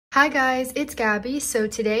Hi guys, it's Gabby. So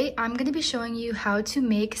today I'm going to be showing you how to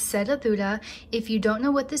make serradura. If you don't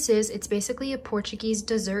know what this is, it's basically a Portuguese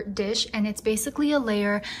dessert dish, and it's basically a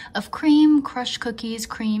layer of cream, crushed cookies,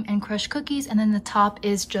 cream and crushed cookies, and then the top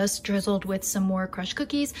is just drizzled with some more crushed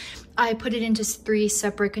cookies. I put it into 3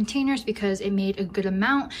 separate containers because it made a good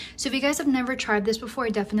amount. So if you guys have never tried this before, I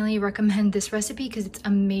definitely recommend this recipe because it's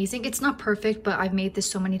amazing. It's not perfect, but I've made this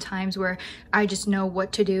so many times where I just know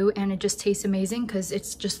what to do and it just tastes amazing because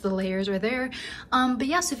it's just the layers are there. But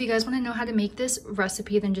yeah, so if you guys want to know how to make this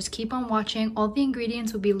recipe, then just keep on watching. All the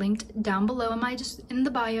ingredients will be linked down below in the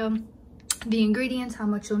bio. The ingredients, how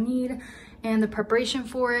much you'll need, and the preparation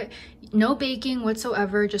for it. No baking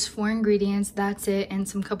whatsoever, just 4 ingredients, that's it, and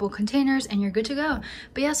some couple containers, and you're good to go.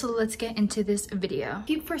 But yeah, so let's get into this video.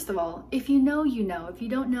 First of all, if you know, you know. If you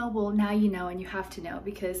don't know, well, now you know, and you have to know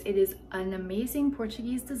because it is an amazing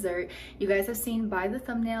Portuguese dessert. You guys have seen by the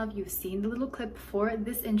thumbnail, if you've seen the little clip for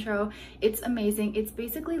this intro, it's amazing. It's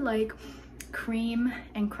basically like cream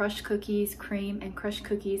and crushed cookies, cream and crushed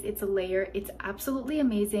cookies. It's a layer. It's absolutely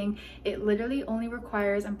amazing. It literally only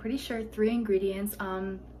requires, I'm pretty sure, 3 ingredients.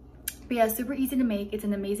 But yeah, super easy to make. It's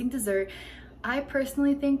an amazing dessert. I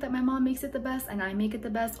personally think that my mom makes it the best, and I make it the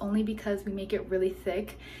best only because we make it really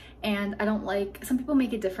thick, and I don't like, some people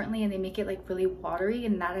make it differently and they make it like really watery,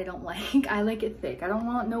 and that I don't like. I like it thick. I don't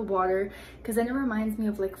want no water because then it reminds me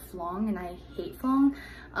of like flan, and I hate flan.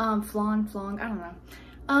 Flan, I don't know.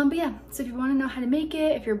 But yeah, so if you want to know how to make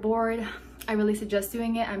it, if you're bored, I really suggest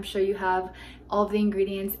doing it. I'm sure you have all of the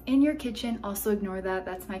ingredients in your kitchen. Also ignore that,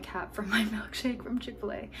 that's my cat from my milkshake from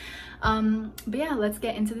Chick-fil-A. But yeah, let's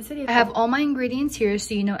get into this video. I have all my ingredients here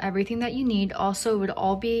so you know everything that you need. Also, it would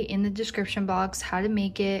all be in the description box, how to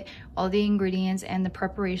make it, all the ingredients and the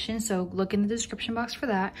preparation, so look in the description box for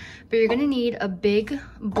that. But you're gonna need a big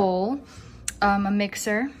bowl, a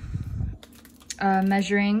mixer,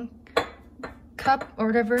 measuring cup or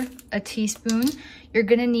whatever, a teaspoon. You're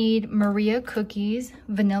gonna need Maria cookies,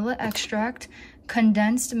 vanilla extract,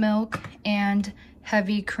 condensed milk, and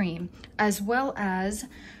heavy cream, as well as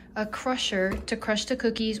a crusher to crush the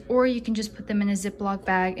cookies, or you can just put them in a Ziploc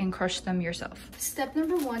bag and crush them yourself. Step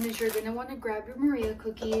number 1 is you're gonna want to grab your Maria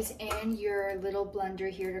cookies and your little blender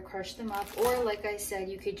here to crush them up, or like I said,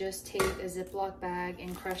 you could just take a Ziploc bag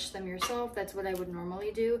and crush them yourself. That's what I would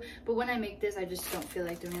normally do, but when I make this, I just don't feel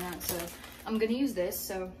like doing that, so I'm gonna use this.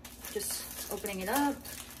 So just opening it up,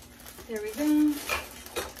 there we go.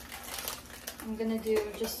 I'm gonna do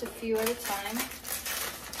just a few at a time.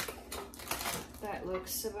 That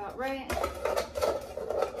looks about right.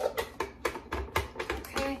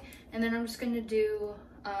 Okay, and then I'm just gonna do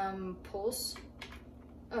pulse.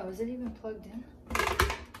 Oh, is it even plugged in?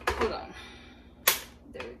 Hold on.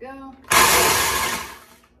 There we go.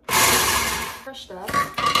 Crushed up.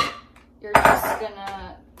 You're just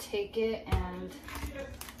gonna take it and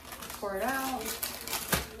pour it out.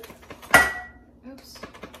 Oops.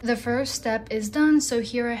 The first step is done, so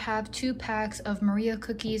here I have 2 packs of Maria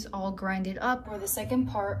cookies all grinded up. For the second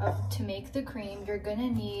part to make the cream, you're gonna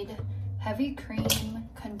need heavy cream,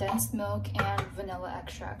 condensed milk, and vanilla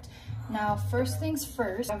extract. Now, first things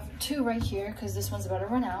first, I have 2 right here because this one's about to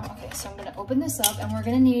run out. Okay, so I'm gonna open this up, and we're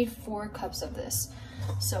gonna need 4 cups of this.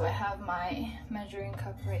 So I have my measuring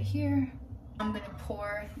cup right here. I'm gonna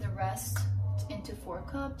pour the rest into 4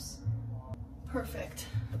 cups. Perfect.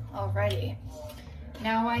 Alrighty.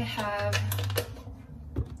 Now I have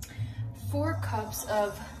 4 cups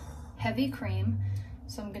of heavy cream.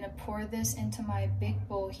 So I'm gonna pour this into my big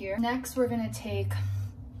bowl here. Next, we're gonna take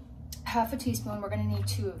half a teaspoon. We're gonna need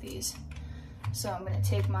 2 of these. So I'm gonna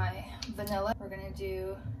take my vanilla. We're gonna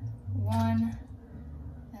do 1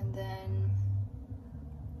 and then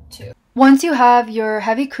 2. Once you have your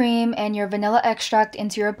heavy cream and your vanilla extract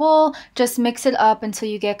into your bowl, just mix it up until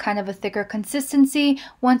you get kind of a thicker consistency.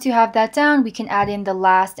 Once you have that down, we can add in the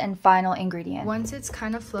last and final ingredient. Once it's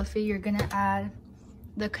kind of fluffy, you're gonna add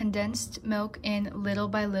the condensed milk in little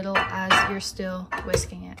by little as you're still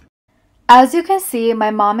whisking it. As you can see, my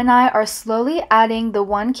mom and I are slowly adding the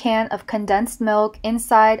 1 can of condensed milk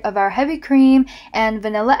inside of our heavy cream and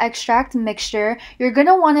vanilla extract mixture. You're going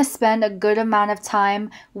to want to spend a good amount of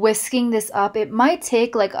time whisking this up. It might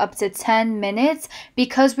take like up to 10 minutes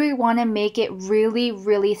because we want to make it really,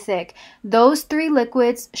 really thick. Those 3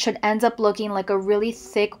 liquids should end up looking like a really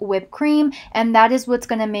thick whipped cream, and that is what's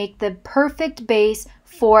going to make the perfect base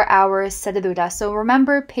for our serradura. So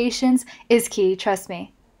remember, patience is key, trust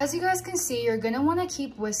me. As you guys can see, you're gonna want to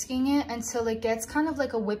keep whisking it until it gets kind of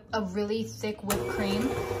like a really thick whipped cream.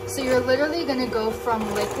 So you're literally gonna go from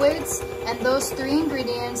liquids, and those 3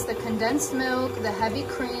 ingredients, the condensed milk, the heavy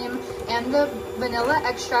cream, and the vanilla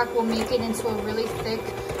extract will make it into a really thick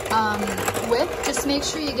whip. Just make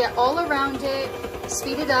sure you get all around it,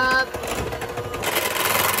 speed it up.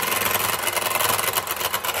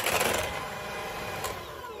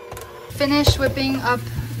 Finish whipping up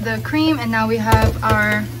the cream, and now we have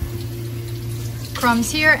our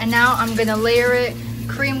crumbs here. And now I'm gonna layer it.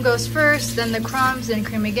 Cream goes first, then the crumbs, then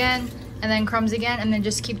cream again, and then crumbs again, and then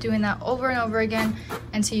just keep doing that over and over again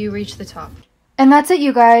until you reach the top. And that's it,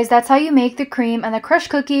 you guys. That's how you make the cream and the crushed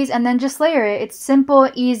cookies, and then just layer it. It's simple,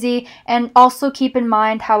 easy, and also keep in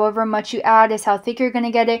mind however much you add is how thick you're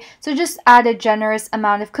gonna get it. So just add a generous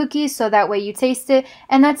amount of cookies so that way you taste it.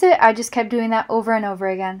 And that's it. I just kept doing that over and over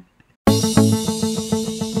again.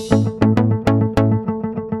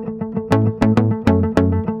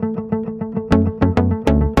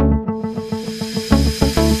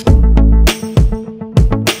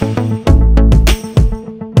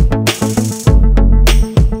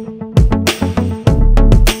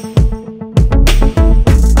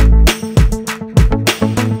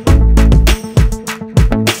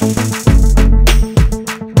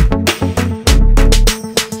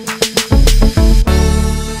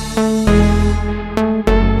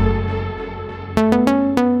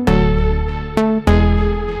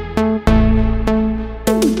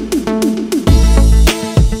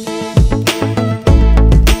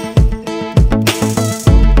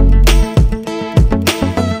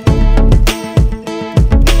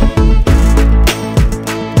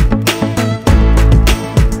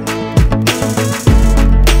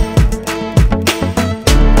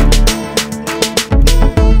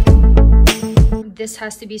 This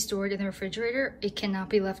has to be stored in the refrigerator. It cannot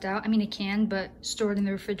be left out. I mean, it can, but stored in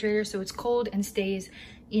the refrigerator so it's cold and stays,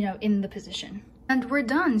 you know, in the position. And we're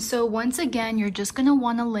done. So once again, you're just gonna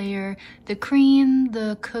wanna layer the cream,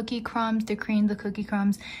 the cookie crumbs, the cream, the cookie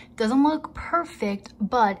crumbs. Doesn't look perfect,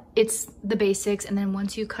 but it's the basics. And then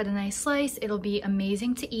once you cut a nice slice, it'll be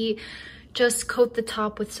amazing to eat. Just coat the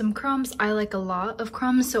top with some crumbs. I like a lot of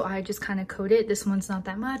crumbs, so I just kind of coat it. This one's not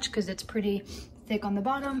that much because it's pretty thick on the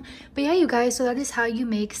bottom. But yeah, you guys, so that is how you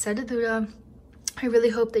make serradura. I really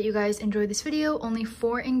hope that you guys enjoyed this video. Only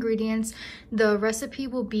 4 ingredients. The recipe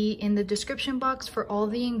will be in the description box for all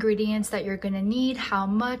the ingredients that you're gonna need, how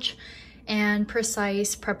much, and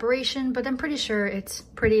precise preparation, but I'm pretty sure it's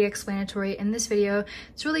pretty explanatory in this video.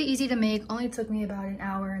 It's really easy to make, only took me about an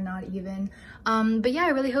hour, not even. But yeah, I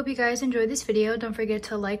really hope you guys enjoyed this video. Don't forget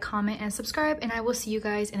to like, comment, and subscribe, and I will see you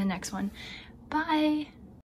guys in the next one. Bye!